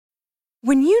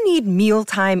When you need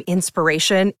mealtime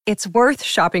inspiration, it's worth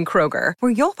shopping Kroger,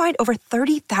 where you'll find over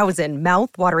 30,000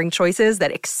 mouth-watering choices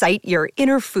that excite your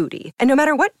inner foodie. And no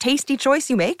matter what tasty choice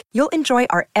you make, you'll enjoy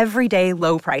our everyday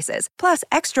low prices, plus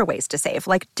extra ways to save,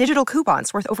 like digital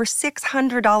coupons worth over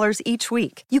 $600 each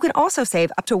week. You can also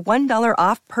save up to $1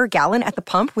 off per gallon at the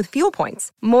pump with fuel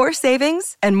points. More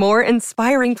savings and more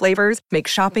inspiring flavors make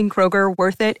shopping Kroger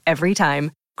worth it every time.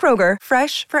 Kroger,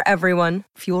 fresh for everyone.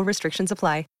 Fuel restrictions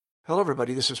apply. Hello,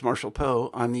 everybody. This is Marshall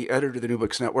Poe. I'm the editor of the New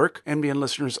Books Network. NBN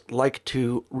listeners like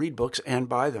to read books and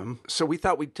buy them. So we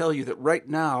thought we'd tell you that right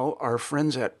now, our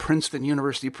friends at Princeton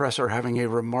University Press are having a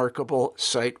remarkable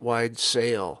site-wide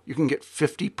sale. You can get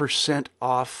 50%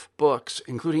 off books,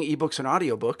 including ebooks and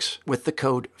audiobooks, with the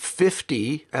code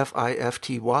 50,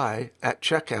 F-I-F-T-Y, at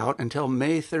checkout until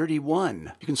May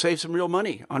 31. You can save some real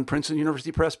money on Princeton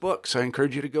University Press books. I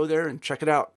encourage you to go there and check it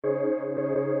out.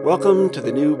 Welcome to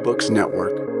the New Books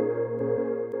Network.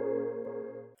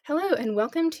 Hello, and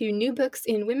welcome to New Books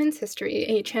in Women's History,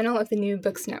 a channel of the New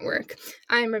Books Network.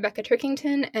 I'm Rebecca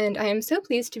Turkington, and I am so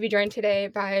pleased to be joined today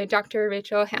by Dr.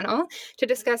 Rachel Hannell to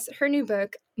discuss her new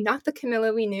book, Not the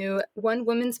Camilla We Knew, One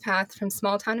Woman's Path from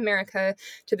Small-Town America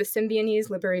to the Symbionese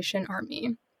Liberation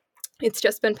Army. It's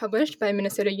just been published by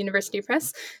Minnesota University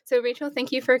Press. So, Rachel,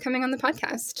 thank you for coming on the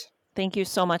podcast. Thank you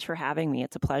so much for having me.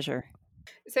 It's a pleasure.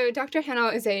 So Dr.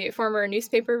 Hannell is a former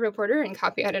newspaper reporter and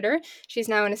copy editor. She's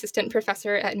now an assistant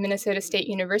professor at Minnesota State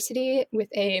University with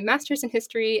a master's in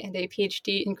history and a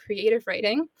PhD in creative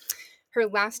writing. Her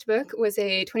last book was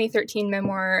a 2013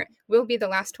 memoir, We'll Be the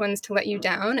Last Ones to Let You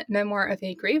Down, memoir of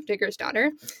a gravedigger's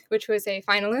daughter, which was a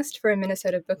finalist for a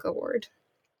Minnesota Book Award.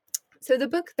 So the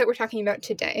book that we're talking about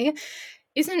today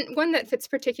isn't one that fits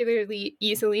particularly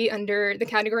easily under the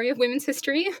category of women's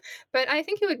history, but I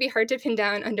think it would be hard to pin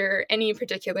down under any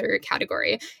particular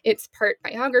category. It's part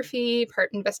biography, part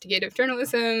investigative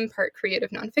journalism, part creative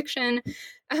nonfiction,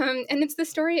 and it's the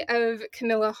story of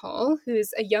Camilla Hall,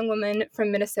 who's a young woman from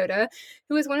Minnesota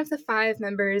who was one of the 5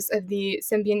 members of the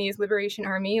Symbionese Liberation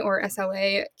Army, or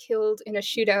SLA, killed in a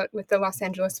shootout with the Los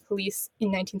Angeles police in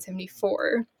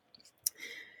 1974.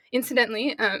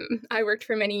 Incidentally, I worked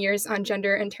for many years on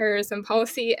gender and terrorism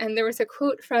policy, and there was a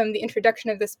quote from the introduction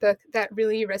of this book that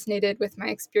really resonated with my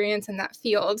experience in that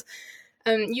field.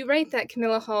 You write that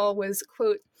Camilla Hall was,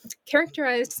 quote,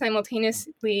 characterized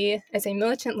simultaneously as a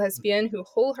militant lesbian who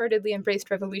wholeheartedly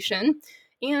embraced revolution,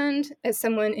 and as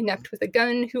someone inept with a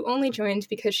gun who only joined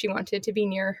because she wanted to be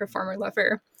near her former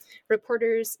lover.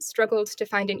 Reporters struggled to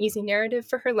find an easy narrative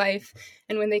for her life,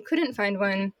 and when they couldn't find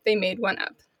one, they made one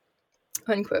up.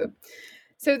 Unquote.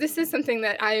 So this is something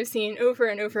that I have seen over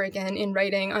and over again in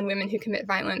writing on women who commit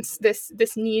violence, this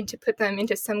need to put them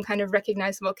into some kind of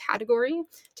recognizable category,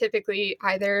 typically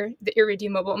either the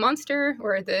irredeemable monster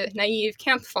or the naive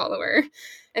camp follower.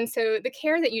 And so the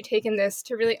care that you take in this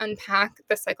to really unpack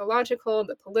the psychological,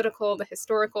 the political, the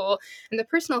historical, and the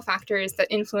personal factors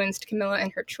that influenced Camilla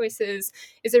and her choices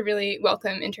is a really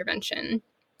welcome intervention.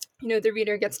 You know, the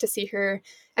reader gets to see her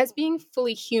as being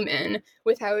fully human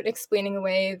without explaining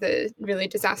away the really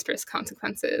disastrous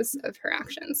consequences of her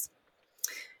actions.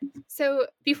 So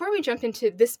before we jump into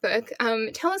this book,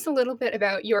 tell us a little bit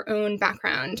about your own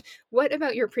background. What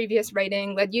about your previous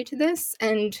writing led you to this,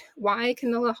 and why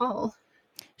Camilla Hall?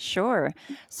 Sure.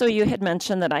 So you had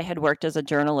mentioned that I had worked as a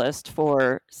journalist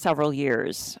for several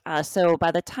years. So by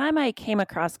the time I came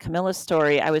across Camilla's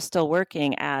story, I was still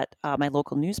working at my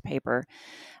local newspaper.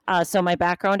 So my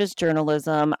background is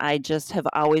journalism. I just have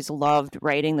always loved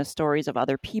writing the stories of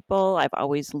other people. I've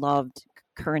always loved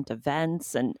current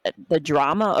events and the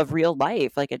drama of real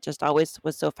life. Like, it just always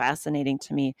was so fascinating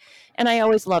to me. And I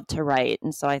always loved to write.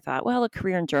 And so I thought, well, a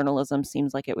career in journalism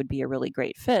seems like it would be a really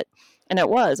great fit. And it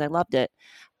was. I loved it.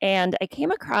 And I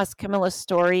came across Camilla's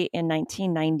story in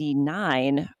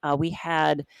 1999. We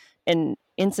had an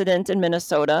incident in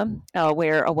Minnesota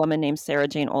where a woman named Sarah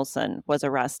Jane Olson was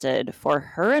arrested for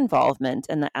her involvement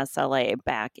in the SLA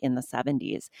back in the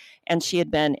 70s. And she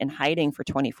had been in hiding for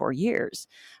 24 years.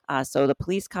 So the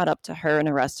police caught up to her and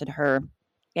arrested her.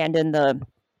 And in the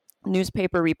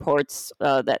newspaper reports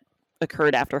that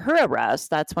occurred after her arrest,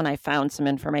 that's when I found some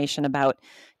information about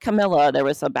Camilla. There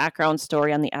was a background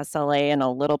story on the SLA and a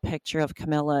little picture of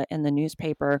Camilla in the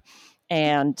newspaper,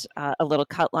 and a little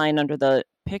cut line under the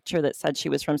picture that said she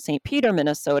was from St. Peter,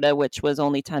 Minnesota, which was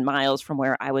only 10 miles from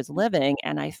where I was living.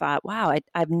 And I thought, wow,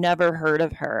 I've never heard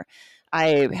of her.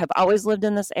 I have always lived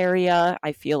in this area.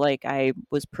 I feel like I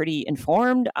was pretty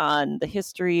informed on the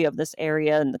history of this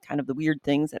area and the kind of the weird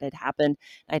things that had happened.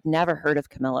 I'd never heard of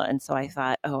Camilla. And so I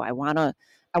thought, oh, I want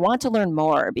I want to learn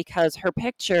more, because her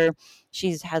picture,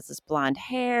 she has this blonde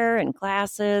hair and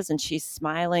glasses and she's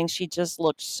smiling. She just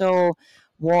looked so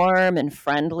warm and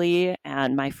friendly.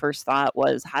 And my first thought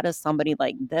was, how does somebody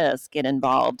like this get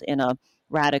involved in a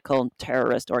radical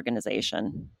terrorist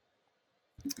organization?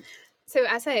 So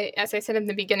as I said in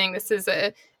the beginning, this is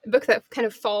a book that kind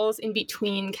of falls in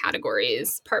between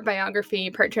categories, part biography,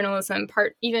 part journalism,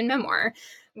 part even memoir.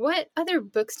 What other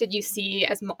books did you see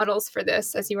as models for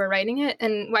this as you were writing it?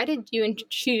 And why did you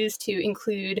choose to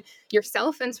include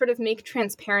yourself and sort of make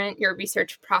transparent your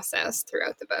research process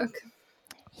throughout the book?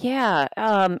 Yeah,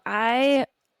 I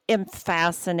am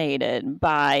fascinated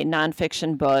by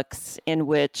nonfiction books in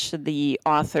which the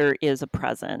author is a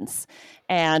presence.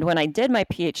 And when I did my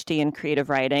PhD in creative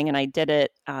writing, and I did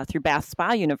it through Bath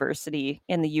Spa University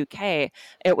in the UK,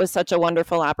 it was such a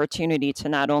wonderful opportunity to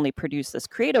not only produce this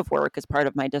creative work as part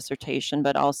of my dissertation,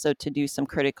 but also to do some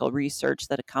critical research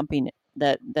that accompanied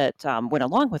that went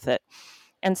along with it.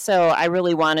 And so I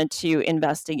really wanted to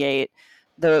investigate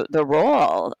the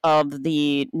role of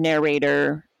the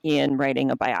narrator in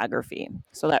writing a biography,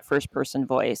 so that first person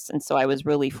voice. And so I was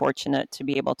really fortunate to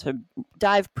be able to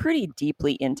dive pretty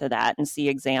deeply into that and see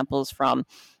examples from,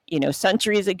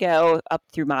 centuries ago up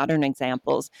through modern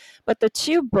examples. But the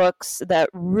two books that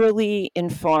really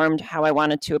informed how I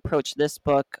wanted to approach this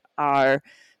book are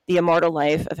The Immortal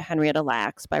Life of Henrietta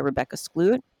Lacks by Rebecca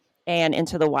Skloot and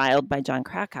Into the Wild by Jon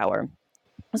Krakauer.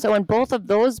 So in both of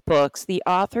those books, the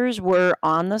authors were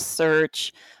on the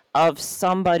search of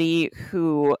somebody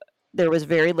who there was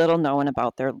very little known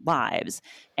about their lives.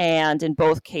 And in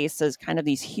both cases, kind of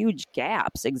these huge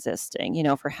gaps existing.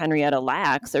 For Henrietta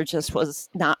Lacks, there just was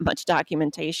not much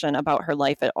documentation about her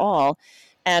life at all.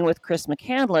 And with Chris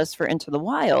McCandless for Into the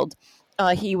Wild,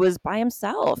 he was by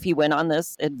himself. He went on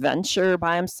this adventure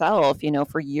by himself,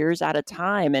 for years at a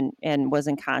time, and was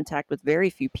in contact with very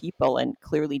few people and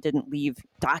clearly didn't leave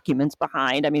documents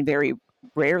behind. I mean, very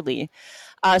rarely.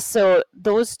 So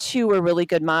those two were really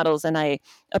good models, and I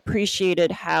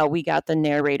appreciated how we got the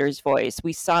narrator's voice.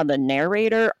 We saw the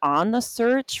narrator on the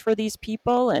search for these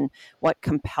people and what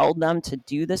compelled them to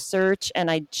do the search.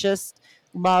 And I just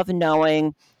love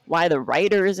knowing why the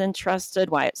writer is interested,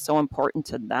 why it's so important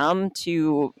to them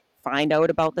to find out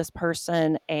about this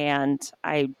person. And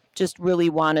I just really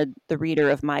wanted the reader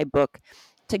of my book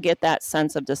to get that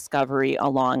sense of discovery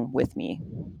along with me.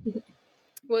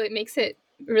 Well, it makes it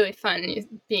really fun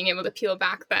being able to peel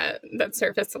back that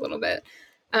surface a little bit.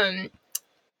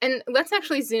 And let's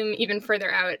actually zoom even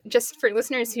further out, just for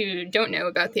listeners who don't know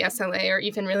about the SLA or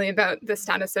even really about the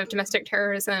status of domestic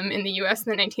terrorism in the US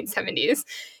in the 1970s.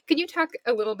 Could you talk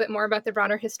a little bit more about the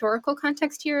broader historical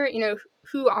context here?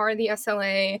 Who are the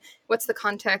SLA? What's the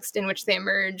context in which they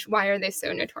emerge? Why are they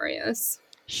so notorious?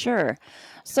 Sure.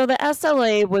 So the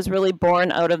SLA was really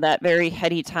born out of that very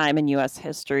heady time in U.S.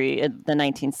 history in the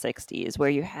 1960s, where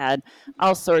you had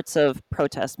all sorts of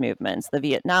protest movements. The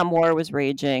Vietnam War was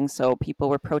raging, so people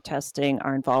were protesting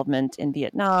our involvement in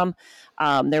Vietnam.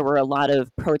 There were a lot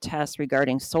of protests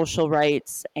regarding social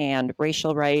rights and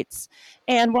racial rights.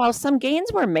 And while some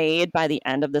gains were made by the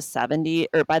end of the 70s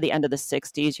or by the end of the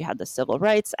 60s, you had the Civil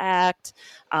Rights Act,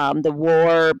 the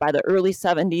war. By the early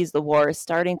 70s, the war is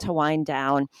starting to wind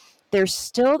down. There's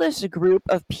still this group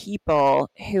of people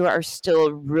who are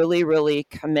still really, really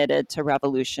committed to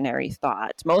revolutionary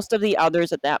thought. Most of the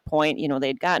others at that point,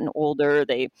 they'd gotten older,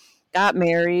 they got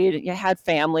married, had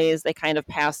families, they kind of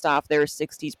passed off their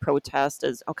 60s protest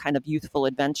as a kind of youthful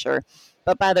adventure.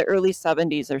 But by the early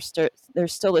 70s,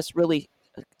 there's still this really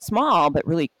small but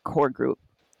really core group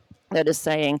that is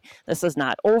saying this is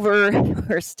not over.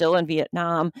 We're still in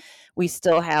Vietnam. We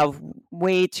still have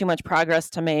way too much progress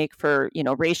to make for,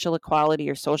 racial equality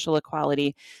or social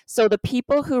equality. So the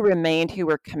people who remained, who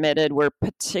were committed, were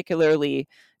particularly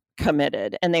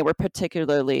committed, and they were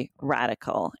particularly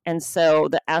radical. And so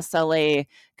the SLA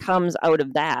comes out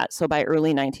of that. So by early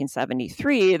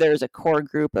 1973, there's a core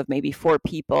group of maybe 4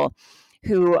 people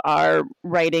who are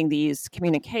writing these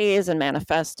communiques and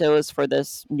manifestos for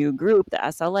this new group, the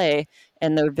SLA,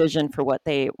 and their vision for what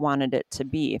they wanted it to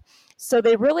be. So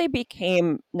they really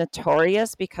became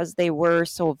notorious because they were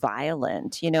so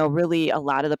violent. Really a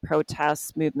lot of the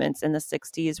protest movements in the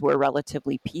 60s were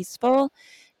relatively peaceful.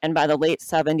 And by the late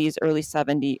 60s, early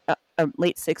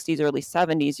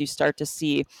 70s, you start to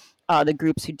see the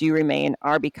groups who do remain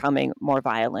are becoming more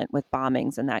violent with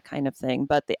bombings and that kind of thing.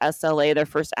 But the SLA, their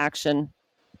first action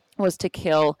was to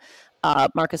kill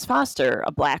Marcus Foster,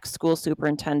 a Black school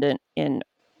superintendent in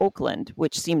Oakland,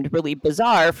 which seemed really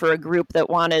bizarre for a group that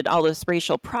wanted all this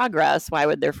racial progress. Why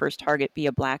would their first target be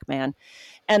a Black man?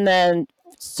 And then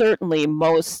certainly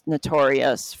most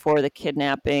notorious for the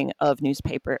kidnapping of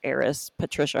newspaper heiress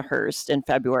Patricia Hearst in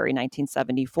February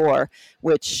 1974,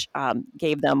 which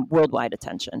gave them worldwide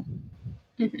attention.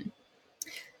 Mm-hmm.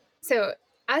 So,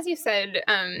 as you said,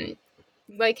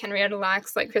 like Henrietta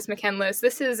Lacks, like Chris McCandless,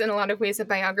 this is in a lot of ways a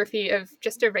biography of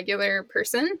just a regular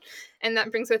person. And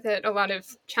that brings with it a lot of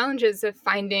challenges of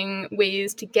finding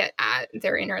ways to get at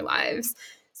their inner lives.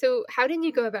 So how did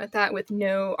you go about that with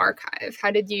no archive?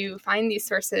 How did you find these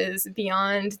sources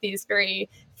beyond these very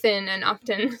thin and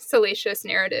often salacious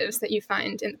narratives that you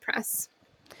find in the press?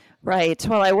 Right.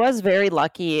 Well, I was very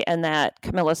lucky in that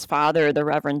Camilla's father, the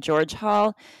Reverend George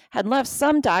Hall, had left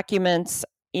some documents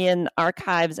in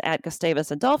archives at Gustavus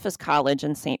Adolphus College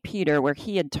in St. Peter, where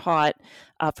he had taught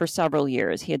for several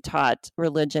years. He had taught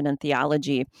religion and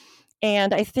theology.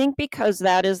 And I think because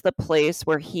that is the place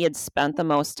where he had spent the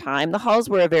most time, the Halls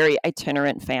were a very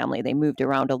itinerant family. They moved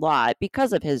around a lot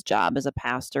because of his job as a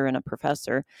pastor and a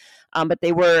professor. But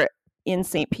they were in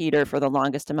St. Peter for the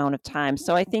longest amount of time.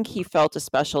 So I think he felt a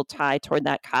special tie toward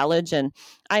that college. And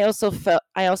I also felt,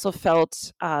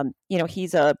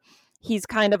 he's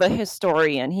kind of a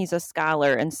historian. He's a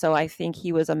scholar. And so I think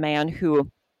he was a man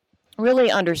who really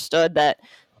understood that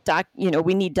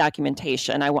we need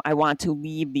documentation. I want to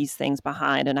leave these things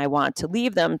behind, and I want to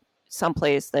leave them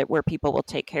someplace where people will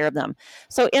take care of them.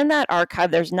 So in that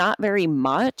archive, there's not very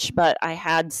much, but I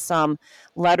had some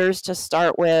letters to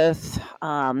start with.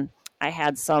 I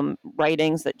had some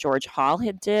writings that George Hall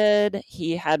did.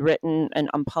 He had written an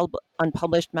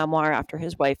unpublished memoir after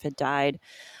his wife had died.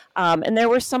 And there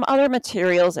were some other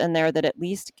materials in there that at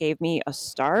least gave me a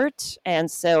start.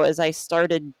 And so as I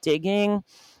started digging,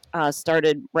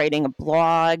 started writing a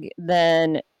blog,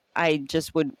 then I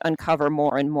just would uncover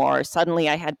more and more. Suddenly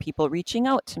I had people reaching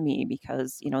out to me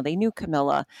because, they knew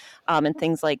Camilla and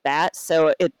things like that.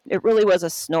 So it really was a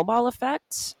snowball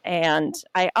effect. And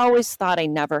I always thought I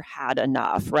never had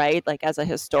enough, right? Like as a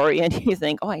historian, you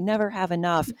think, I never have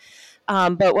enough.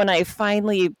 But when I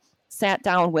finally sat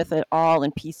down with it all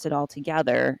and pieced it all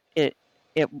together, it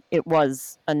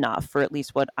was enough for at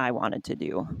least what I wanted to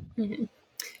do. Mm-hmm.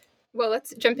 Well,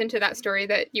 let's jump into that story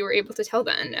that you were able to tell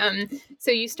then. So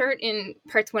you start in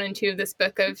parts 1 and 2 of this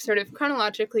book of sort of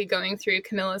chronologically going through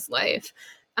Camilla's life.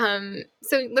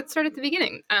 So let's start at the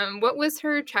beginning. What was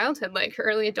her childhood like, her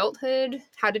early adulthood?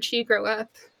 How did she grow up?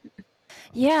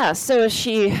 Yeah, so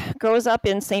she grows up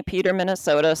in St. Peter,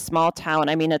 Minnesota, small town.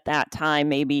 I mean, at that time,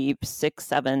 maybe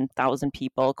 6,000-7,000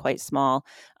 people, quite small,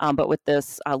 but with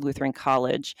this Lutheran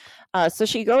college. So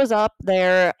she grows up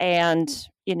there and,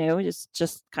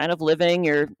 just kind of living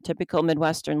your typical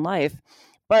Midwestern life.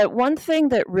 But one thing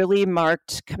that really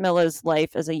marked Camilla's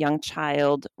life as a young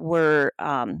child were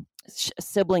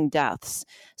sibling deaths.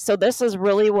 So this is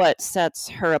really what sets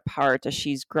her apart as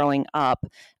she's growing up.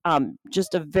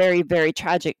 Just a very, very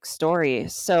tragic story.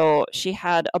 So she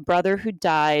had a brother who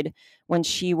died when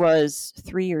she was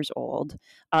 3 years old.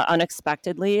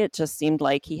 Unexpectedly, it just seemed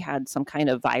like he had some kind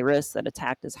of virus that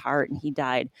attacked his heart and he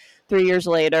died. 3 years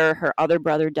later, her other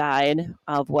brother died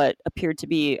of what appeared to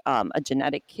be a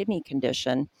genetic kidney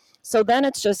condition. So then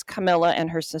it's just Camilla and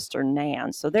her sister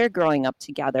Nan. So they're growing up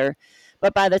together.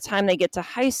 But by the time they get to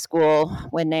high school,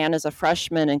 when Nan is a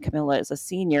freshman and Camilla is a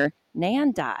senior,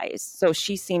 Nan dies. So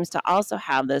she seems to also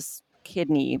have this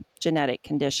kidney genetic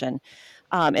condition.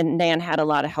 And Nan had a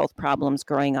lot of health problems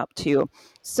growing up too.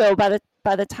 So by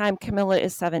the time Camilla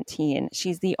is 17,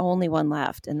 she's the only one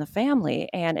left in the family.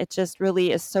 And it just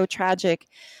really is so tragic.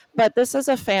 But this is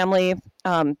a family,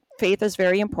 faith is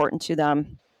very important to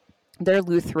them. They're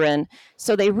Lutheran.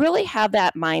 So they really have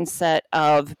that mindset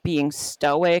of being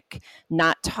stoic,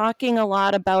 not talking a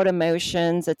lot about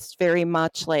emotions. It's very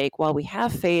much like, well, we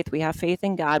have faith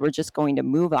in God. We're just going to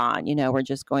move on. We're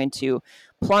just going to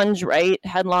plunge right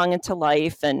headlong into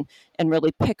life and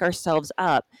really pick ourselves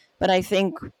up. But I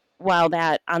think while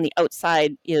that on the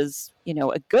outside is,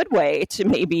 a good way to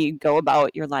maybe go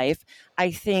about your life,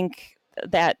 I think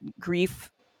that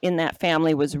grief in that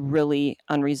family was really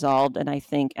unresolved and I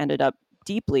think ended up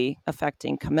deeply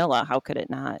affecting Camilla. How could it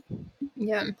not?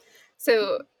 Yeah.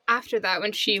 So after that,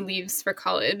 when she leaves for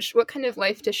college, what kind of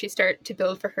life does she start to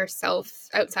build for herself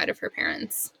outside of her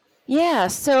parents? Yeah,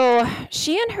 so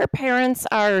she and her parents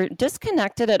are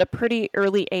disconnected at a pretty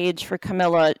early age for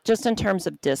Camilla, just in terms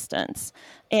of distance.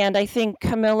 And I think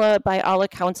Camilla, by all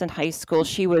accounts in high school,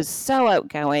 she was so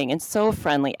outgoing and so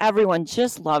friendly. Everyone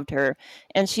just loved her.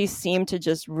 And she seemed to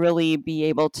just really be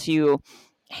able to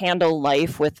handle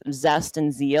life with zest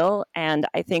and zeal. And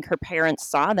I think her parents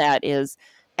saw that as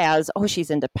as, oh,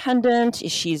 she's independent,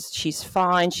 she's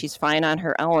fine on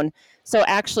her own. So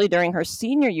actually, during her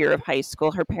senior year of high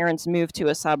school, her parents moved to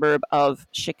a suburb of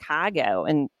Chicago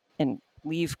and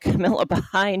leave Camilla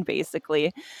behind,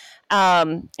 basically.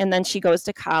 And then she goes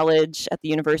to college at the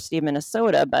University of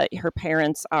Minnesota, but her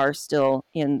parents are still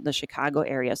in the Chicago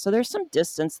area. So there's some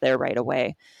distance there right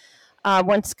away.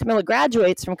 Once Camilla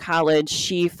graduates from college,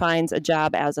 she finds a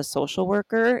job as a social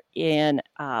worker in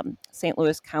St.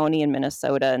 Louis County in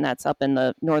Minnesota, and that's up in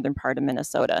the northern part of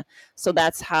Minnesota. So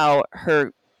that's how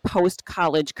her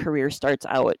post-college career starts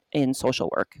out in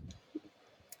social work.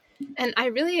 And I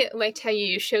really liked how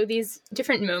you show these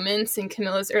different moments in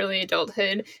Camilla's early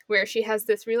adulthood where she has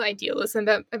this real idealism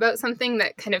about something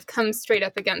that kind of comes straight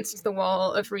up against the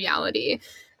wall of reality.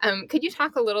 Could you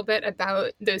talk a little bit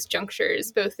about those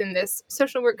junctures, both in this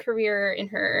social work career, in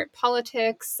her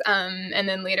politics, and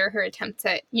then later her attempts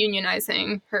at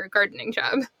unionizing her gardening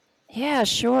job? Yeah,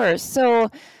 sure. So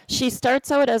she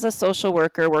starts out as a social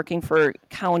worker working for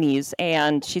counties,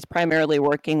 and she's primarily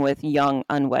working with young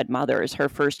unwed mothers. Her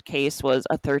first case was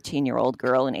a 13-year-old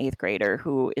girl, an 8th grader,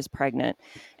 who is pregnant.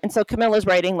 And so Camilla's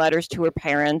writing letters to her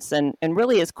parents and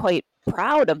really is quite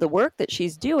proud of the work that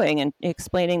she's doing and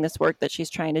explaining this work that she's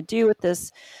trying to do with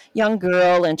this young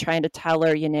girl and trying to tell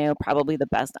her, probably the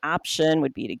best option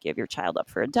would be to give your child up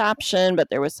for adoption, but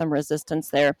there was some resistance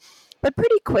there. But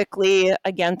pretty quickly,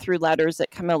 again, through letters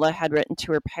that Camilla had written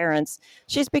to her parents,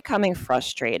 she's becoming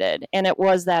frustrated. And it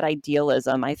was that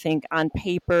idealism. I think on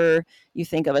paper, you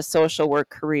think of a social work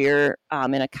career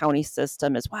in a county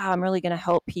system as, wow, I'm really going to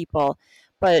help people.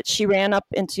 But she ran up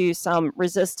into some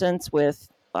resistance with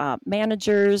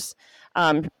managers.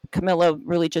 Camilla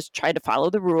really just tried to follow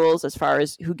the rules as far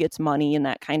as who gets money and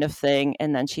that kind of thing.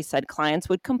 And then she said clients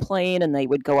would complain and they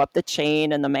would go up the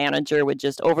chain and the manager would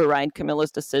just override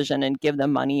Camilla's decision and give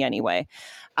them money anyway.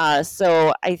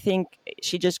 So I think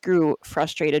she just grew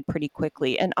frustrated pretty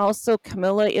quickly. And also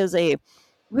Camilla is a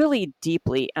really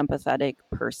deeply empathetic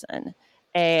person.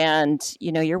 And,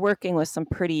 you're working with some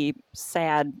pretty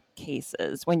sad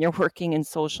cases when you're working in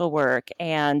social work.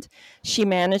 And she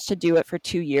managed to do it for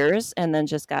 2 years and then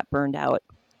just got burned out.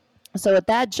 So at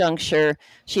that juncture,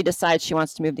 she decides she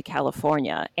wants to move to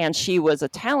California. And she was a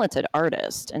talented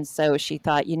artist. And so she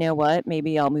thought, you know what,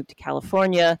 maybe I'll move to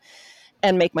California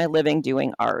and make my living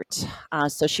doing art.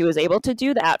 So she was able to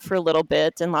do that for a little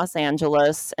bit in Los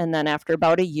Angeles. And then after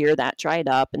about a year, that dried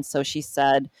up. And so she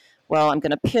said, well, I'm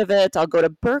going to pivot. I'll go to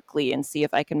Berkeley and see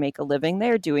if I can make a living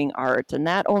there doing art. And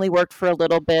that only worked for a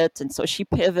little bit. And so she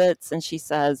pivots and she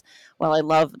says, well, I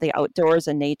love the outdoors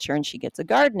and nature. And she gets a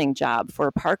gardening job for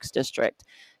a parks district.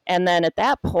 And then at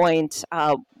that point,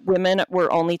 women were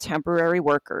only temporary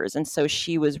workers. And so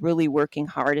she was really working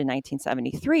hard in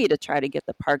 1973 to try to get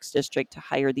the parks district to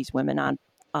hire these women on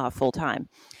full time.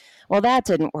 Well, that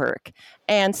didn't work.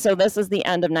 And so this is the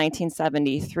end of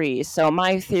 1973. So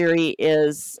my theory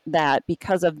is that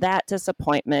because of that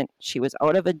disappointment, she was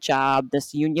out of a job.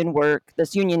 This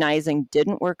unionizing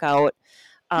didn't work out.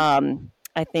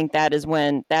 I think that is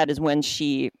when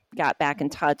she got back in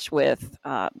touch with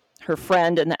her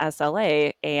friend in the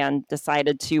SLA and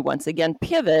decided to once again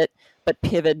pivot, but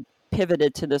pivoted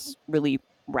to this really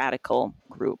radical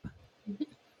group.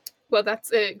 Well,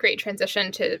 that's a great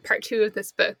transition to part 2 of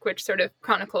this book, which sort of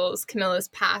chronicles Camilla's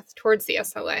path towards the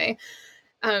SLA.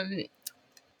 I'm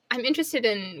interested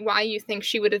in why you think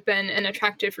she would have been an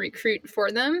attractive recruit for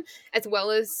them, as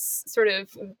well as sort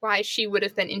of why she would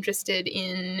have been interested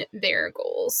in their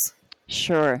goals.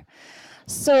 Sure.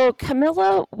 So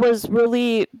Camilla was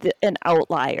really an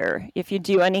outlier. If you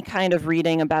do any kind of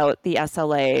reading about the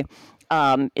SLA,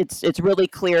 it's really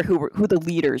clear who the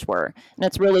leaders were, and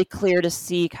it's really clear to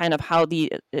see kind of how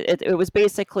it was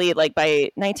basically like by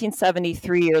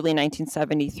 1973, early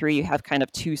 1973, you have kind of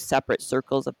 2 separate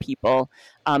circles of people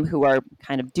who are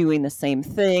kind of doing the same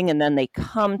thing, and then they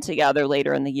come together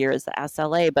later in the year as the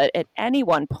SLA. But at any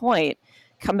one point,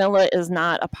 Camilla is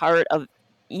not a part of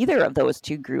either of those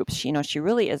 2 groups. She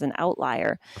really is an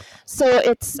outlier. So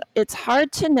it's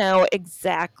hard to know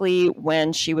exactly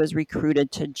when she was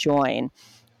recruited to join.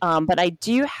 But I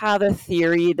do have a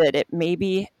theory that it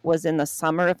maybe was in the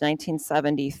summer of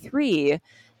 1973.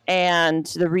 And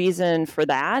the reason for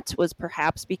that was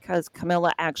perhaps because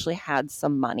Camilla actually had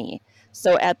some money.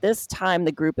 So at this time,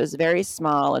 the group is very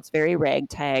small. It's very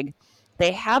ragtag.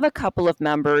 They have a couple of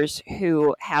members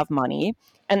who have money.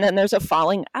 And then there's a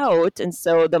falling out, and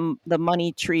so the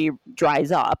money tree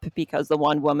dries up because the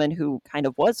one woman who kind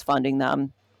of was funding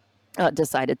them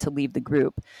decided to leave the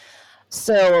group.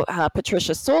 So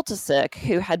Patricia Soltysik,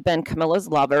 who had been Camilla's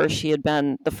lover, she had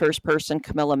been the first person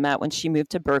Camilla met when she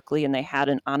moved to Berkeley, and they had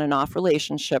an on and off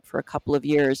relationship for a couple of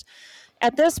years.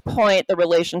 At this point, the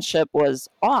relationship was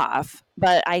off,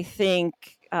 but I think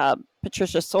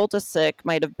Patricia Soltysik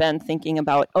might have been thinking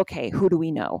about, okay, who do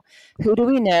we know? Who do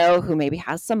we know who maybe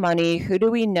has some money? Who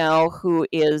do we know who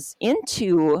is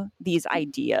into these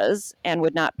ideas and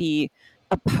would not be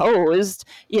opposed,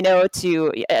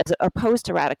 opposed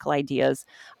to radical ideas?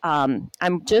 I'm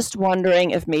just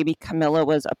wondering if maybe Camilla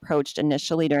was approached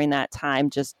initially during that time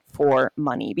just for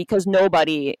money, because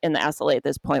nobody in the SLA at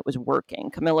this point was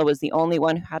working. Camilla was the only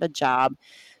one who had a job.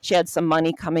 She had some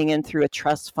money coming in through a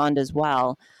trust fund as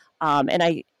well. And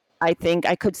I think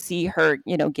I could see her,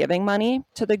 giving money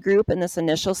to the group in this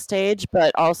initial stage,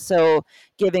 but also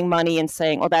giving money and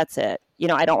saying, well, that's it.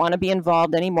 I don't want to be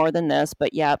involved any more than this,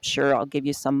 but yeah, sure, I'll give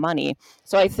you some money.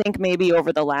 So I think maybe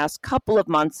over the last couple of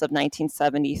months of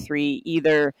 1973,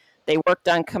 either they worked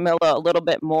on Camilla a little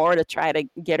bit more to try to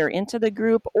get her into the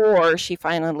group, or she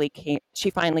finally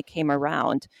came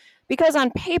around. Because on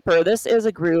paper, this is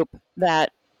a group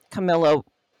that Camilla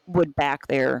would back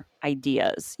their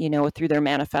ideas, through their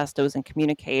manifestos and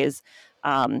communiques.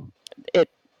 It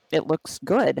looks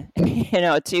good,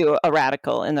 to a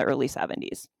radical in the early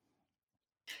 70s.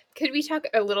 Could we talk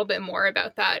a little bit more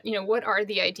about that? What are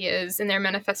the ideas in their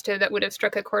manifesto that would have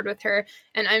struck a chord with her?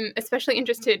 And I'm especially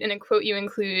interested in a quote you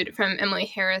include from Emily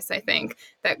Harris, I think,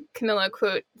 that Camilla,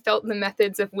 quote, felt the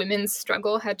methods of women's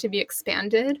struggle had to be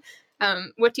expanded.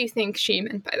 What do you think she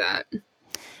meant by that?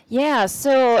 Yeah,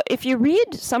 so if you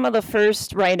read some of the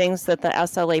first writings that the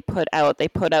SLA put out, they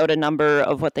put out a number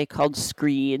of what they called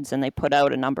screeds, and they put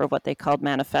out a number of what they called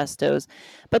manifestos.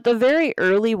 But the very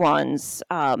early ones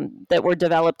that were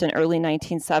developed in early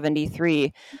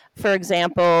 1973, for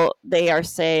example, they are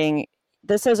saying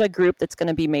this is a group that's going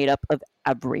to be made up of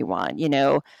everyone,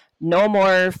 no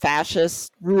more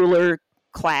fascist ruler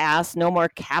class, no more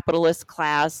capitalist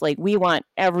class. Like, we want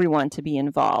everyone to be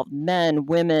involved, men,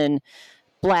 women,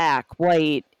 Black,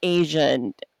 white,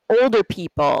 Asian, older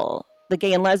people, the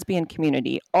gay and lesbian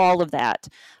community, all of that.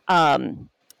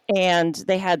 And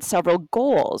they had several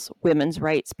goals, women's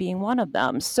rights being one of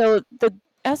them. So the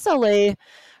SLA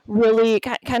really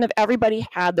kind of everybody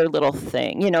had their little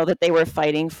thing, that they were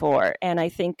fighting for. And I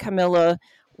think Camilla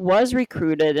was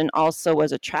recruited and also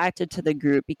was attracted to the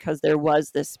group because there was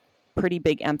this pretty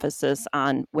big emphasis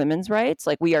on women's rights,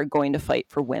 like we are going to fight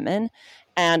for women,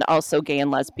 and also gay and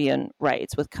lesbian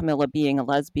rights. With Camilla being a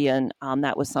lesbian,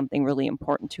 that was something really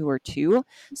important to her too.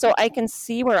 So I can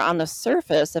see where on the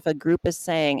surface, if a group is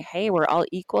saying, hey, we're all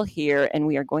equal here and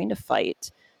we are going to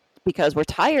fight because we're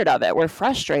tired of it, we're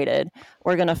frustrated,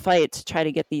 we're going to fight to try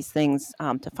to get these things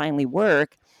to finally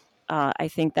work, I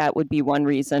think that would be one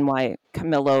reason why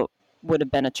Camilla would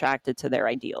have been attracted to their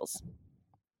ideals.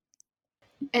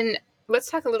 And let's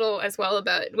talk a little as well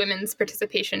about women's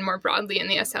participation more broadly in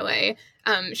the SLA.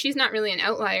 She's not really an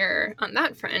outlier on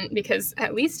that front because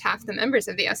at least half the members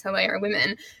of the SLA are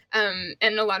women. And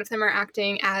a lot of them are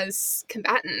acting as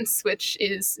combatants, which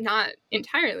is not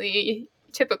entirely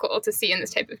typical to see in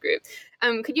this type of group.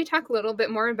 Could you talk a little bit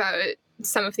more about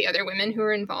some of the other women who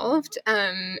were involved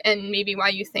and maybe why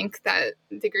you think that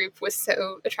the group was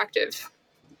so attractive?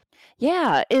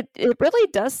 Yeah, it really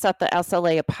does set the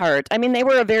SLA apart. I mean, they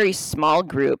were a very small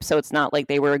group, so it's not like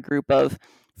they were a group of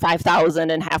 5,000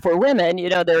 and half were women.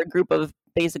 They're a group of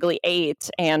basically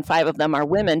 8 and 5 of them are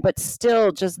women, but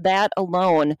still just that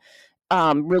alone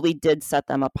really did set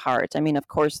them apart. I mean, of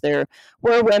course, there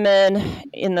were women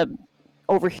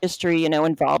over history,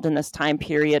 involved in this time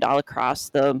period all across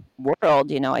the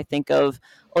world. I think of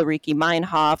Ulrike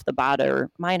Meinhof, the Baader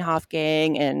Meinhof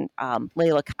gang, and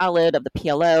Leila Khalid of the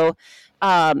PLO.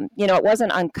 It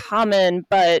wasn't uncommon,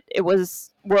 but it was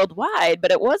worldwide, but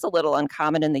it was a little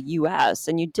uncommon in the U.S.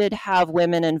 And you did have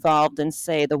women involved in,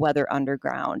 say, the Weather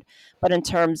Underground. But in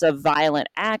terms of violent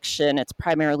action, it's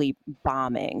primarily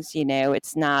bombings.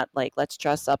 It's not like let's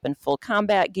dress up in full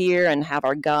combat gear and have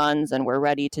our guns and we're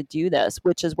ready to do this,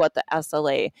 which is what the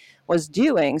SLA was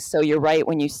doing. So you're right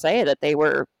when you say that they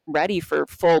were ready for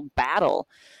full battle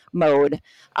mode.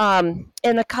 And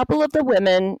a couple of the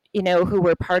women, who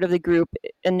were part of the group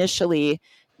initially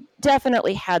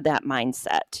definitely had that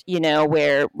mindset,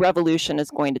 where revolution is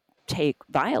going to take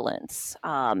violence.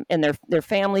 And their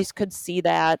families could see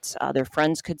that, their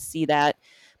friends could see that.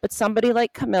 But somebody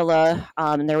like Camilla,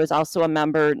 and there was also a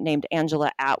member named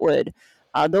Angela Atwood,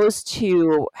 Those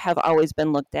two have always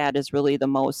been looked at as really the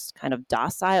most kind of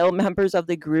docile members of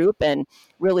the group, and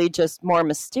really just more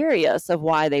mysterious of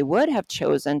why they would have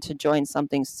chosen to join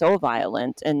something so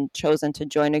violent and chosen to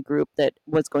join a group that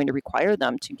was going to require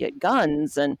them to get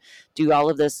guns and do all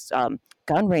of this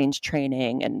gun range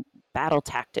training and battle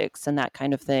tactics and that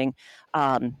kind of thing.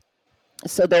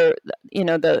 So there,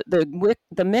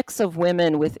 the mix of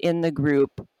women within the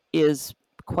group is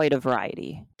quite a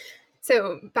variety.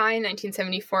 So by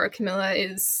 1974, Camilla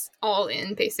is all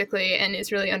in, basically, and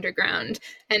is really underground.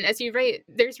 And as you write,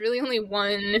 there's really only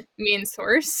one main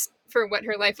source for what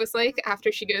her life was like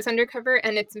after she goes undercover,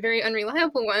 and it's a very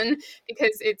unreliable one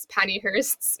because it's Patty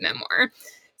Hearst's memoir.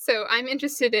 So I'm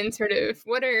interested in sort of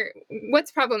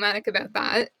what's problematic about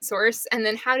that source, and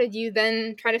then how did you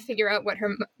then try to figure out what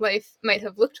her life might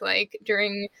have looked like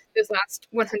during those last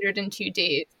 102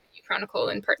 days you chronicle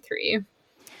in part 3?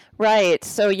 Right.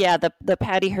 So yeah, the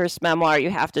Patty Hearst memoir, you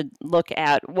have to look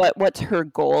at what's her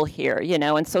goal here,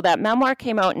 and so that memoir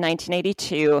came out in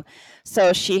 1982.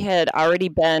 So she had already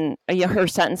been, her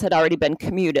sentence had already been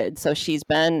commuted. So she's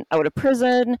been out of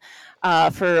prison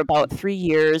for about 3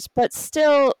 years, but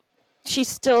she's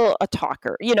still a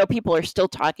talker. People are still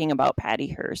talking about Patty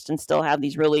Hearst and still have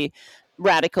these really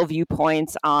radical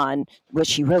viewpoints on, was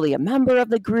she really a member of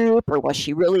the group, or was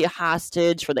she really a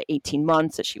hostage for the 18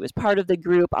 months that she was part of the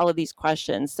group? All of these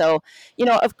questions. So,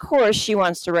 of course, she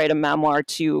wants to write a memoir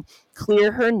to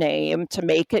clear her name, to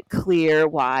make it clear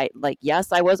why,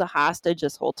 yes, I was a hostage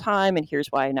this whole time, and here's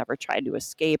why I never tried to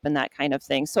escape, and that kind of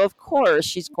thing. So, of course,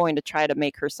 she's going to try to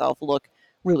make herself look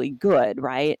really good,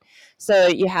 right? So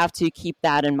you have to keep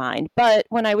that in mind. But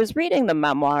when I was reading the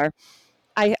memoir,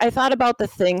 I thought about the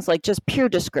things like just pure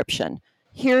description.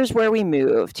 Here's where we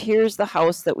moved. Here's the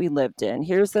house that we lived in.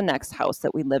 Here's the next house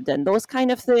that we lived in. Those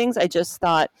kind of things. I just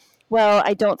thought, well,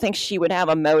 I don't think she would have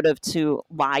a motive to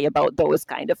lie about those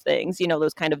kind of things,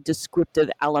 those kind of descriptive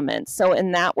elements. So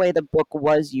in that way, the book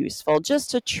was useful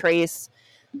just to trace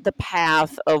the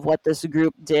path of what this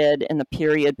group did in the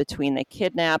period between they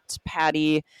kidnapped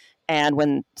Patty and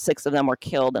when 6 of them were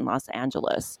killed in Los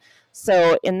Angeles.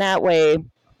 So in that way,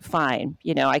 fine.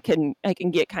 I can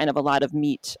get kind of a lot of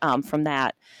meat from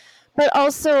that. But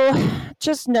also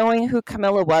just knowing who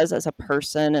Camilla was as a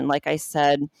person. And like I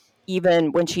said,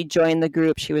 even when she joined the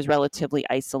group, she was relatively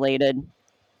isolated.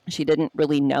 She didn't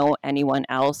really know anyone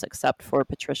else except for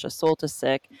Patricia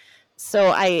Soltysik. So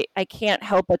I can't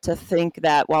help but to think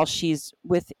that while she's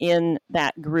within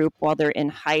that group, while they're in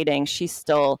hiding, she's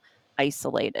still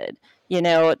isolated.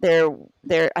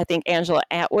 I think Angela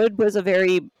Atwood was a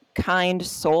very kind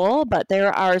soul, but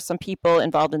there are some people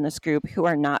involved in this group who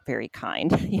are not very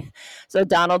kind. So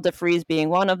Donald DeFreeze being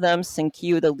one of them,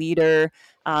 Sinkyu, the leader,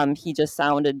 he just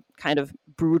sounded kind of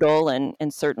brutal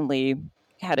and certainly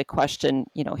had to question,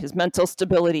 his mental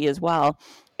stability as well.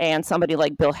 And somebody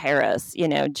like Bill Harris,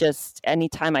 just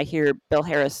anytime I hear Bill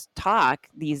Harris talk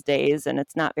these days, and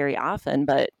it's not very often,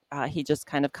 but he just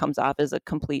kind of comes off as a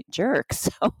complete jerk. So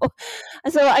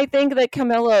I think that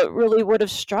Camilla really would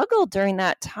have struggled during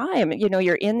that time.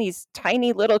 You're in these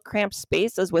tiny little cramped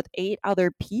spaces with 8 other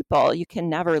people. You can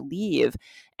never leave.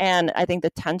 And I think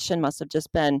the tension must have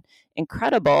just been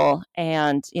incredible.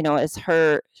 And, as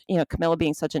her, Camilla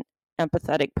being such an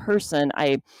empathetic person,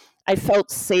 I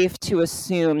felt safe to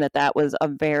assume that was a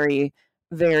very,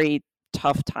 very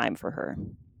tough time for her.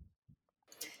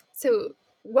 So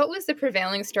what was the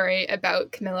prevailing story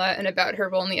about Camilla and about her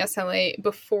role in the SLA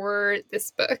before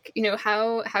this book?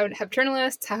 How have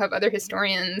journalists, how have other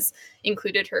historians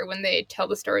included her when they tell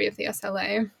the story of the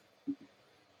SLA?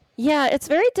 Yeah, it's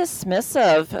very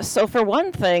dismissive. So for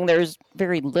one thing, there's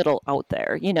very little out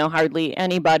there. Hardly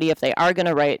anybody, if they are going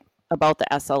to write about the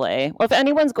SLA. Well, if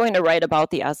anyone's going to write about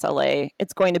the SLA,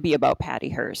 it's going to be about Patty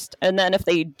Hearst. And then if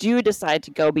they do decide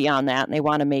to go beyond that and they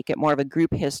want to make it more of a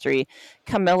group history,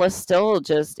 Camilla still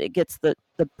it gets the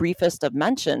briefest of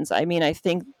mentions. I mean, I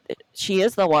think she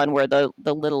is the one where the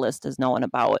littlest is known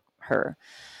about her.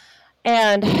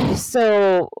 And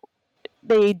so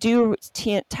they do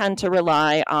tend to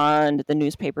rely on the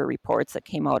newspaper reports that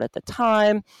came out at the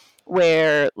time,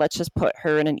 where let's just put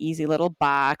her in an easy little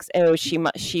box. Oh,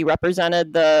 she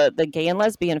represented the gay and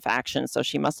lesbian faction, so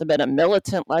she must have been a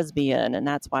militant lesbian, and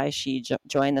that's why she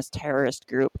joined this terrorist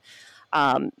group.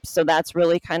 So that's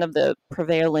really kind of the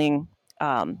prevailing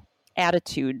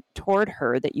attitude toward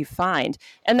her that you find,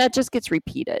 and that just gets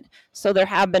repeated. So there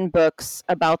have been books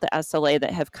about the SLA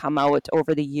that have come out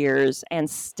over the years, and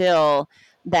still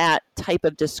that type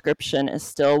of description is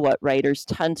still what writers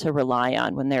tend to rely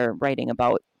on when they're writing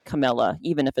about Camilla,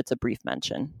 even if it's a brief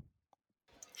mention.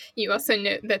 You also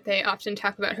note that they often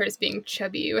talk about her as being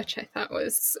chubby, which I thought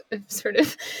was sort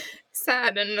of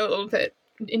sad and a little bit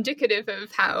indicative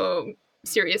of how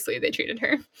seriously they treated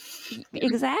her.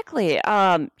 Exactly.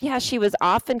 Yeah, she was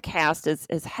often cast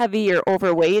as heavy or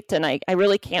overweight, and I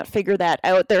really can't figure that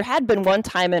out. There had been one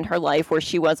time in her life where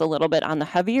she was a little bit on the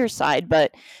heavier side,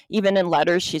 but even in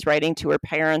letters she's writing to her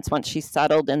parents once she's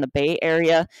settled in the Bay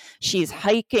Area, she's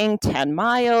hiking 10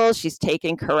 miles, she's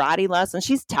taking karate lessons,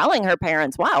 she's telling her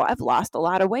parents, wow, I've lost a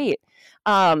lot of weight.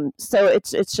 So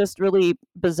it's just really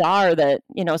bizarre that,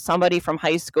 somebody from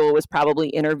high school was probably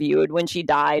interviewed when she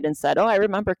died and said, oh, I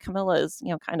remember Camilla is,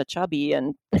 kind of chubby,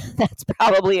 and that's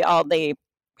probably all they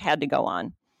had to go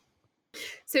on.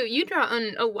 So you draw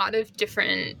on a lot of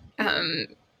different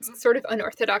sort of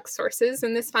unorthodox sources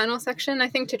in this final section, I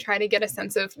think, to try to get a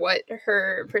sense of what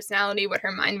her personality, what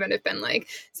her mind would have been like.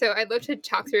 So I'd love to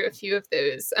talk through a few of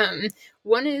those.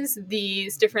 One is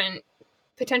these different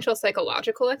potential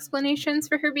psychological explanations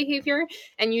for her behavior,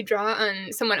 and you draw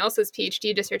on someone else's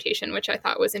PhD dissertation, which I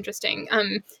thought was interesting.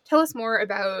 Tell us more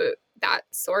about that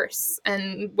source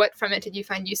and what from it did you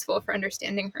find useful for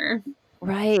understanding her?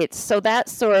 Right. So that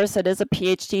source, it is a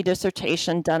PhD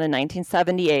dissertation done in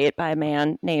 1978 by a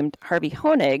man named Harvey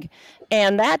Honig.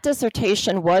 And that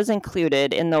dissertation was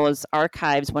included in those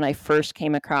archives when I first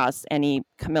came across any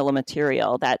Camilla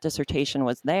material. That dissertation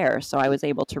was there. So I was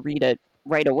able to read it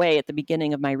right away at the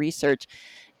beginning of my research.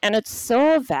 And it's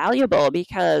so valuable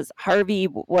because Harvey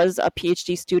was a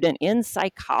PhD student in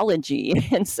psychology.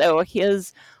 And so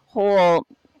his whole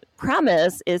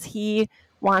premise is he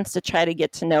wants to try to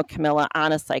get to know Camilla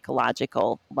on a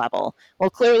psychological level.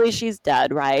 Well, clearly she's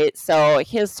dead, right? So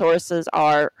his sources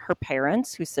are her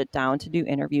parents who sit down to do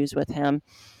interviews with him.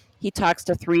 He talks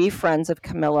to 3 friends of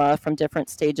Camilla from different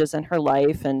stages in her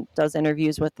life and does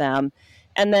interviews with them.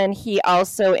 And then he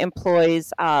also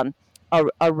employs a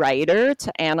writer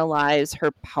to analyze her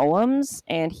poems,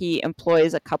 and he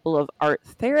employs a couple of art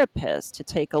therapists to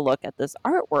take a look at this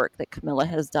artwork that Camilla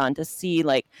has done to see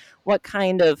like what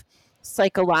kind of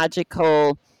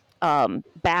psychological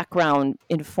background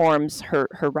informs her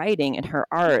writing and her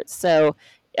art. So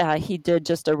he did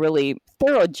just a really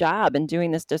thorough job in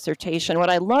doing this dissertation. What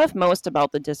I love most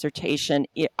about the dissertation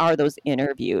are those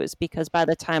interviews, because by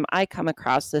the time I come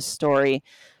across this story,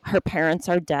 her parents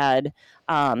are dead.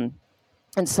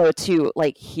 And so to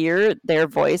like hear their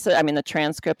voice, I mean, the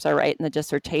transcripts are right in the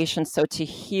dissertation. So to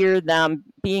hear them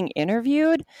being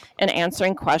interviewed and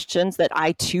answering questions that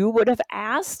I too would have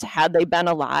asked had they been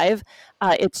alive,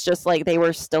 it's just like they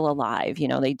were still alive.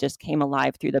 They just came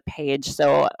alive through the page.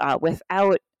 So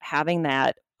without having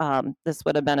that, this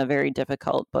would have been a very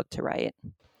difficult book to write.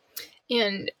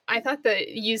 And I thought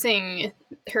that using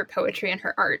her poetry and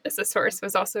her art as a source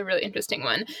was also a really interesting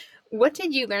one. What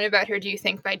did you learn about her, do you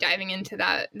think, by diving into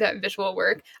that visual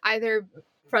work, either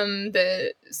from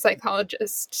the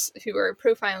psychologists who are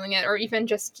profiling it or even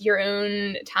just your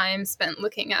own time spent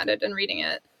looking at it and reading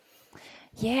it?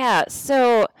 Yeah,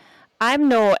 so I'm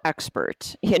no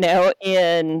expert,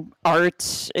 in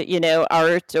art,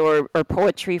 art or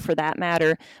poetry for that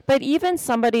matter. But even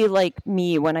somebody like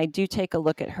me, when I do take a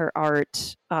look at her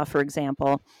art, for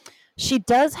example, she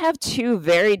does have 2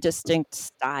 very distinct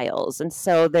styles. And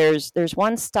so there's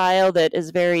one style that is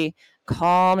very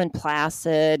calm and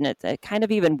placid, and it's kind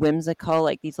of even whimsical,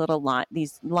 like these little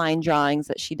line drawings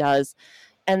that she does.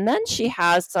 And then she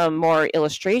has some more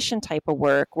illustration type of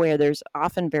work where there's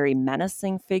often very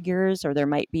menacing figures, or there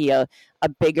might be a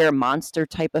bigger monster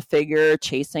type of figure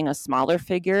chasing a smaller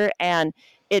figure. And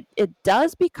it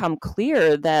does become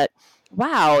clear that,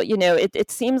 wow,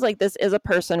 it seems like this is a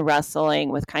person wrestling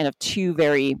with kind of two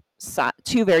very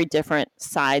different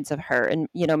sides of her, and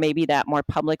maybe that more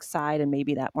public side and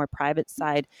maybe that more private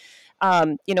side.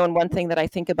 And one thing that I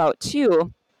think about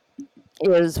too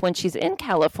is when she's in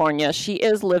California, she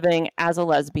is living as a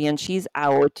lesbian. She's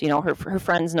out, her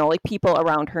friends know, like people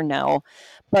around her know,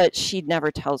 but she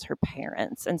never tells her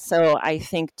parents. And so I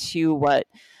think too, what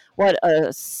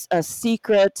a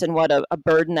secret and what a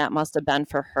burden that must have been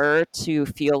for her to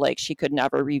feel like she could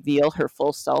never reveal her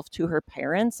full self to her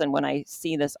parents. And when I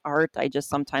see this art, I just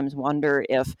sometimes wonder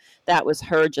if that was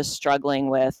her just struggling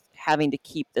with having to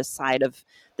keep this side of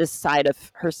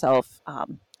herself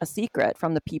a secret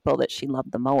from the people that she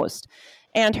loved the most.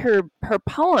 And her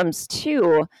poems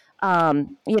too, they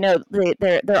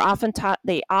often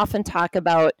talk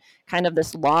about kind of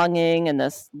this longing and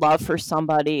this love for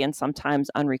somebody, and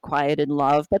sometimes unrequited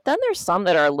love. But then there's some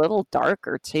that are a little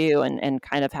darker too, and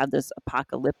kind of have this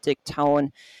apocalyptic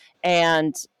tone.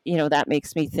 And, that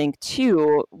makes me think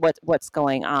too, what's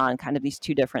going on, kind of these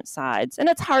two different sides. And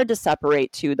it's hard to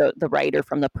separate too, the writer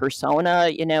from the persona.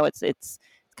 It's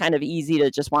kind of easy to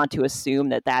just want to assume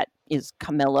that is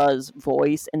Camilla's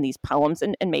voice in these poems.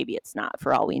 And maybe it's not,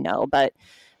 for all we know. But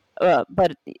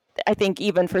I think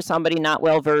even for somebody not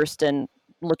well versed in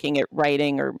looking at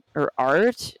writing or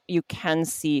art, you can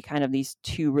see kind of these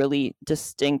two really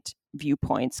distinct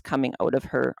viewpoints coming out of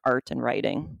her art and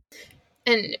writing.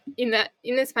 And in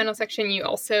this final section, you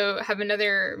also have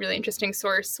another really interesting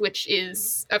source, which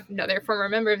is another former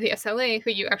member of the SLA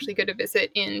who you actually go to visit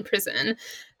in prison.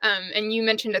 And you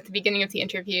mentioned at the beginning of the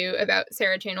interview about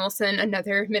Sarah Jane Olson,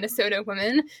 another Minnesota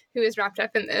woman who is wrapped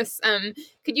up in this.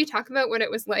 Could you talk about what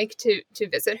it was like to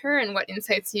visit her and what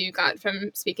insights you got from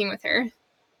speaking with her?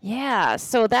 Yeah,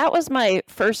 so that was my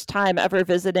first time ever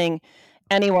visiting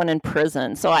anyone in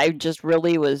prison. So I just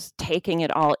really was taking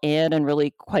it all in and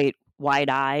really quite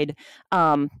wide-eyed.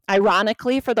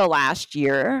 Ironically, for the last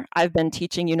year, I've been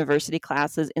teaching university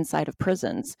classes inside of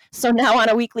prisons. So now on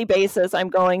a weekly basis, I'm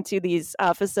going to these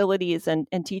facilities and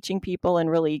teaching people and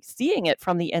really seeing it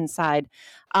from the inside.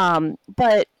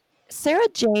 But Sarah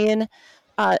Jane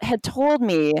had told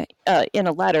me in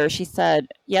a letter, she said,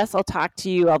 yes, I'll talk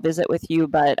to you, I'll visit with you,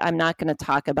 but I'm not going to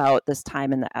talk about this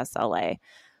time in the SLA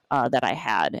that I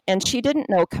had. And she didn't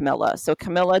know Camilla. So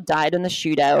Camilla died in the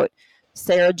shootout.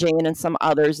 Sarah Jane and some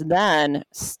others then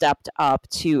stepped up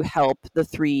to help the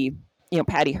three,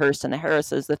 Patty Hearst and the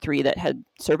Harrises, the three that had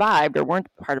survived or weren't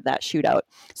part of that shootout.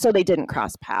 So they didn't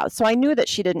cross paths. So I knew that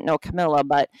she didn't know Camilla,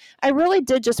 but I really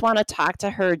did just want to talk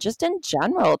to her just in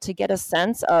general to get a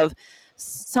sense of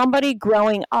somebody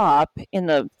growing up in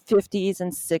the 50s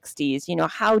and 60s,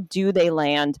 how do they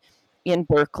land in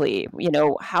Berkeley?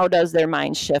 How does their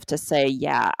mind shift to say,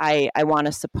 yeah, I want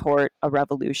to support a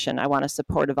revolution. I want to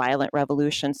support a violent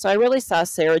revolution. So I really saw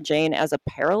Sarah Jane as a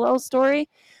parallel story.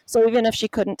 So even if she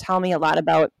couldn't tell me a lot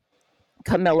about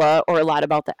Camilla or a lot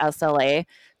about the SLA,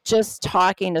 just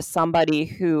talking to somebody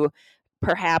who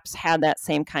perhaps had that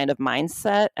same kind of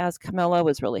mindset as Camilla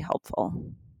was really helpful.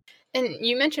 And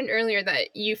you mentioned earlier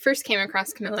that you first came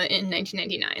across Camilla in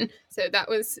 1999. So that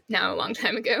was now a long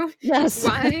time ago. Yes.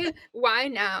 Why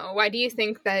now? Why do you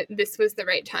think that this was the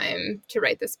right time to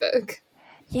write this book?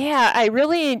 Yeah, I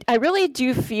really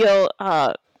do feel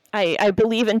I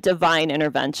believe in divine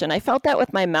intervention. I felt that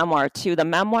with my memoir too. The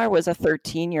memoir was a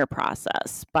 13-year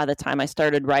process by the time I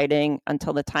started writing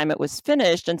until the time it was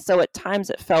finished. And so at times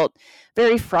it felt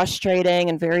very frustrating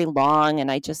and very long. And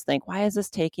I just think, why is this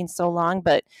taking so long?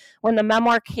 But when the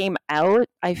memoir came out,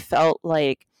 I felt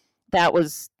like that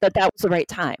was the right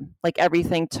time. Like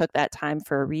everything took that time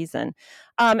for a reason.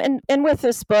 And with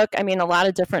this book, I mean, a lot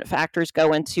of different factors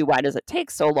go into why does it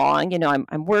take so long?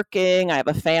 I'm working, I have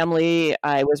a family,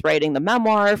 I was writing the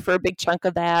memoir for a big chunk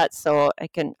of that. So I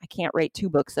can't write 2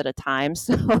 books at a time.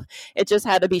 So it just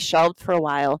had to be shelved for a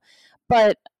while.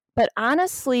 But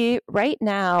honestly, right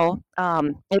now,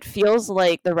 it feels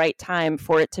like the right time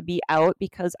for it to be out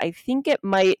because I think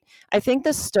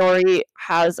the story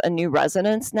has a new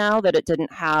resonance now that it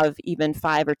didn't have even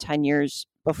 5 or 10 years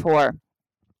before.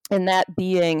 And that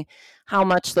being how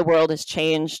much the world has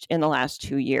changed in the last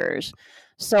 2 years.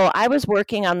 So I was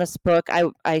working on this book.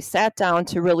 I sat down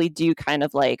to really do kind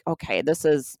of like, okay, this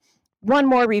is one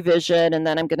more revision, and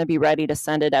then I'm going to be ready to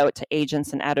send it out to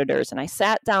agents and editors. And I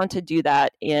sat down to do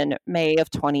that in May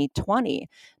of 2020.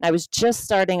 And I was just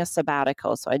starting a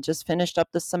sabbatical. So I just finished up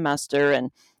the semester and,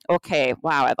 okay,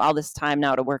 wow, I have all this time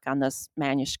now to work on this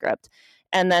manuscript.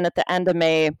 And then at the end of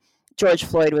May, George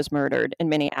Floyd was murdered in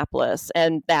Minneapolis.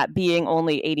 And that being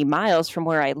only 80 miles from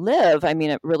where I live, I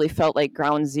mean, it really felt like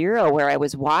ground zero where I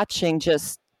was watching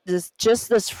just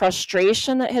this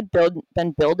frustration that had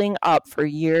been building up for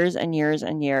years and years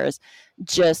and years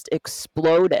just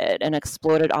exploded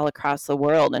all across the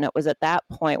world. And it was at that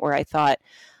point where I thought,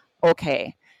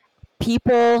 okay,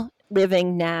 people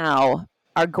living now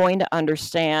are going to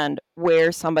understand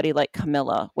where somebody like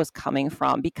Camilla was coming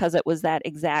from, because it was that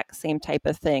exact same type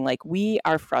of thing. Like, we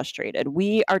are frustrated.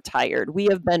 We are tired. We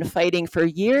have been fighting for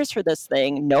years for this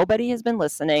thing. Nobody has been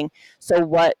listening. So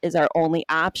what is our only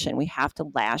option? We have to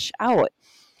lash out.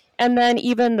 And then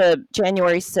even the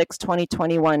January 6,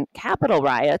 2021 Capitol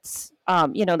riots,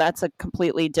 that's a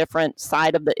completely different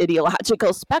side of the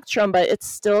ideological spectrum, but it's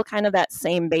still kind of that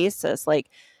same basis. Like,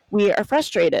 we are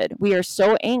frustrated. We are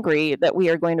so angry that we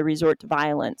are going to resort to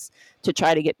violence to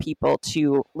try to get people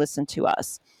to listen to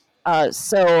us.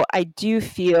 So I do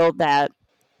feel that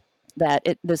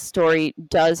this story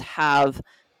does have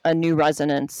a new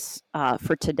resonance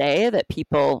for today that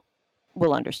people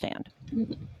will understand.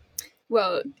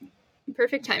 Well,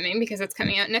 perfect timing because it's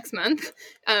coming out next month.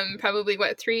 Probably,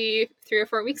 3 or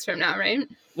 4 weeks from now, right?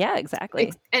 Yeah,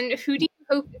 exactly. And who do you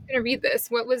hope is going to read this?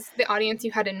 What was the audience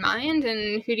you had in mind,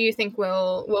 and who do you think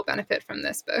will benefit from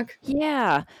this book?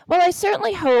 Yeah. Well, I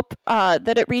certainly hope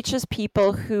that it reaches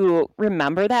people who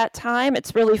remember that time.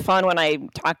 It's really fun when I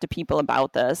talk to people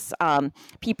about this,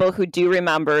 people who do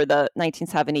remember the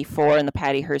 1974 and the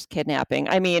Patty Hearst kidnapping.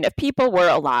 I mean, if people were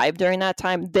alive during that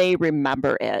time, they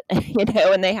remember it,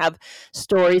 and they have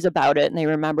stories about it, and they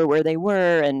remember where they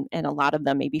were, and a lot of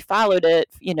them maybe followed it,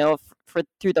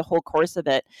 through the whole course of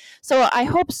it. So I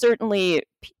hope certainly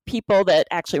people that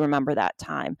actually remember that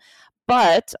time.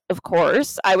 But of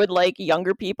course, I would like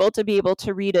younger people to be able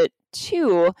to read it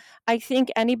too. I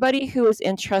think anybody who is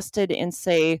interested in,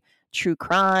 say, true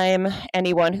crime,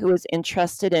 anyone who is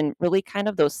interested in really kind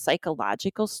of those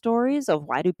psychological stories of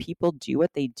why do people do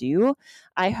what they do,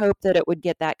 I hope that it would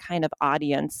get that kind of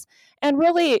audience. And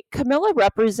really, Camilla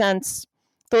represents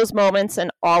those moments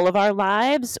in all of our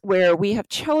lives where we have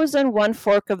chosen one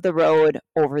fork of the road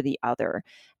over the other.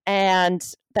 And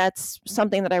that's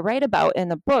something that I write about in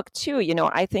the book too.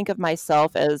 I think of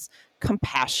myself as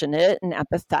compassionate and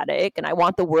empathetic, and I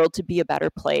want the world to be a better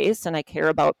place, and I care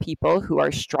about people who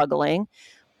are struggling.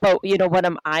 But, what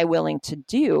am I willing to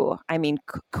do? I mean,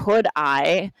 could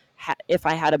I, if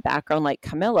I had a background like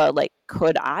Camilla,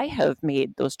 could I have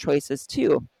made those choices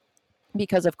too?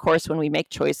 Because, of course, when we make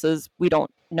choices, we don't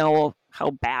know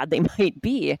how bad they might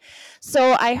be.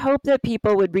 So I hope that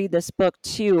people would read this book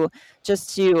too,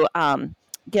 just to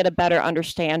get a better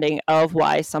understanding of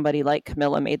why somebody like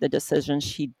Camilla made the decision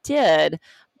she did.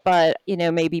 But,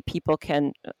 maybe people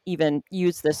can even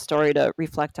use this story to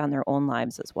reflect on their own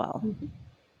lives as well.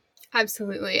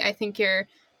 Absolutely. I think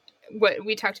what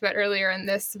we talked about earlier in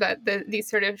this, about these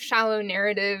sort of shallow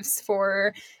narratives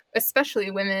for especially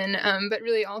women, but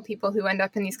really all people who end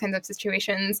up in these kinds of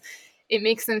situations, it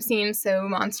makes them seem so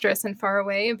monstrous and far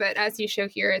away. But as you show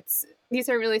here, these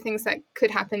are really things that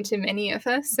could happen to many of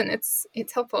us. And it's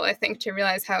helpful, I think, to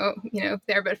realize how,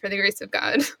 they're but for the grace of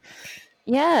God.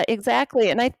 Yeah,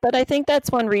 exactly. But I think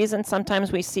that's one reason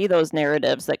sometimes we see those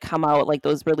narratives that come out, like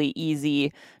those really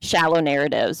easy, shallow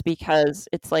narratives, because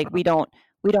it's like we don't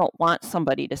want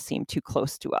somebody to seem too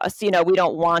close to us. We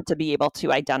don't want to be able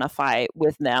to identify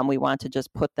with them. We want to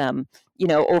just put them,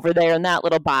 over there in that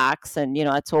little box. And,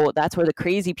 that's where the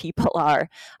crazy people are.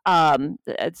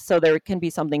 So there can be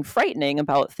something frightening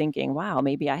about thinking, wow,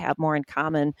 maybe I have more in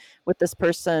common with this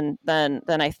person than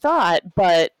I thought.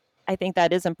 But I think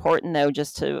that is important, though,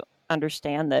 just to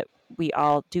understand that we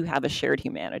all do have a shared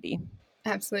humanity.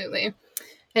 Absolutely.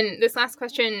 And this last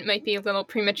question might be a little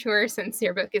premature since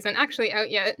your book isn't actually out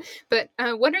yet, but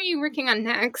what are you working on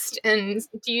next? And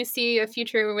do you see a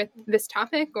future with this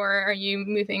topic, or are you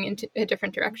moving into a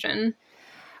different direction?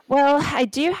 Well, I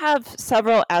do have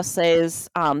several essays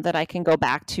that I can go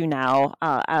back to now.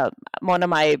 One of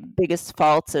my biggest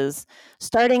faults is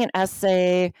starting an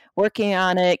essay, working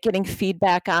on it, getting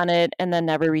feedback on it, and then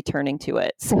never returning to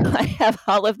it. So I have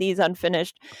all of these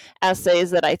unfinished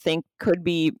essays that I think could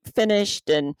be finished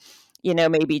and,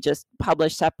 maybe just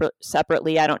published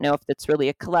separately. I don't know if it's really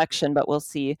a collection, but we'll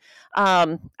see.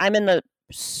 I'm in the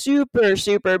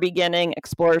super beginning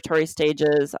exploratory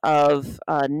stages of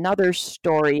another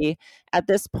story. At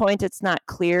this point, it's not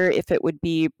clear if it would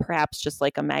be perhaps just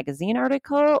like a magazine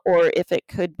article or if it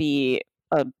could be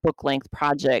a book-length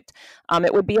project.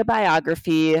 It would be a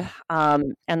biography,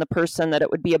 and the person that it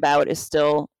would be about is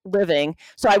still living.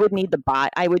 So I would need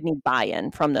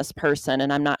buy-in from this person,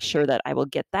 and I'm not sure that I will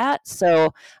get that.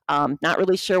 So not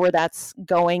really sure where that's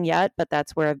going yet, but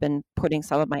that's where I've been putting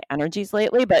some of my energies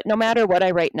lately. But no matter what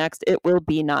I write next, it will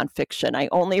be nonfiction. I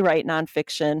only write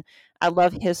nonfiction. I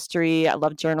love history. I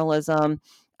love journalism.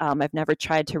 I've never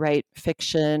tried to write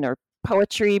fiction or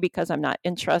poetry because I'm not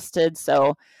interested.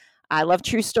 So I love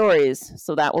true stories,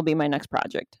 so that will be my next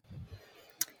project.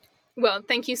 Well,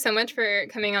 thank you so much for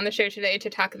coming on the show today to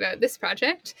talk about this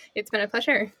project. It's been a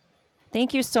pleasure.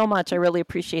 Thank you so much. I really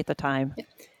appreciate the time. Yeah.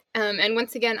 And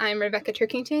once again, I'm Rebecca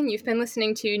Turkington. You've been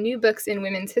listening to New Books in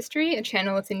Women's History, a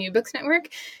channel of the New Books Network,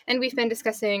 and we've been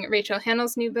discussing Rachel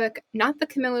Hannell's new book, Not the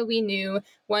Camilla We Knew,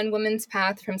 One Woman's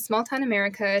Path from Small-Town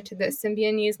America to the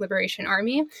Symbionese Liberation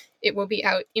Army. It will be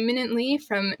out imminently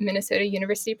from Minnesota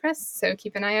University Press, so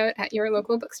keep an eye out at your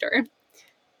local bookstore.